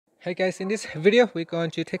Hey guys, in this video we're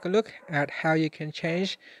going to take a look at how you can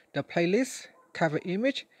change the playlist cover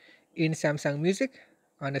image in Samsung Music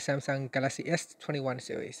on the Samsung Galaxy S21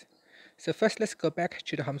 series. So first let's go back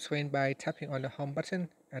to the home screen by tapping on the home button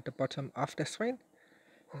at the bottom of the screen.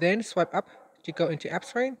 Then swipe up to go into app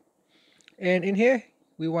screen, and in here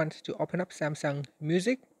we want to open up Samsung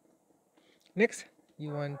Music. Next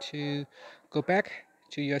you want to go back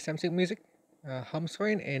to your Samsung Music home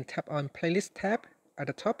screen and tap on playlist tab at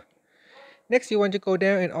the top. Next, you want to go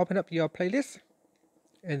down and open up your playlist,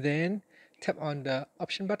 and then tap on the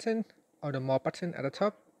option button or the more button at the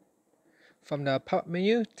top. From the pop-up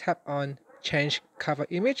menu, tap on change cover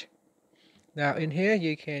image. Now in here,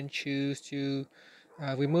 you can choose to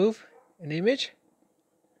remove an image.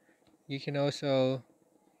 You can also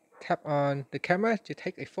tap on the camera to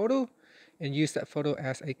take a photo and use that photo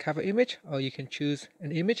as a cover image, or you can choose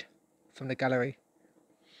an image from the gallery.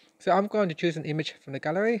 So I'm going to choose an image from the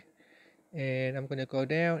gallery, and I'm going to go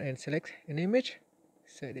down and select an image.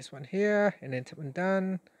 So this one here, and then tap on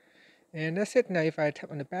done, and that's it. Now if I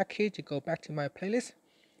tap on the back key to go back to my playlist,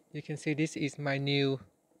 you can see this is my new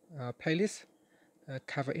playlist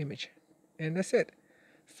cover image, and that's it.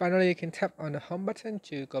 Finally, you can tap on the home button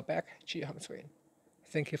to go back to your home screen.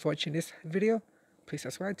 Thank you for watching this video. Please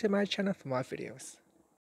subscribe to my channel for more videos.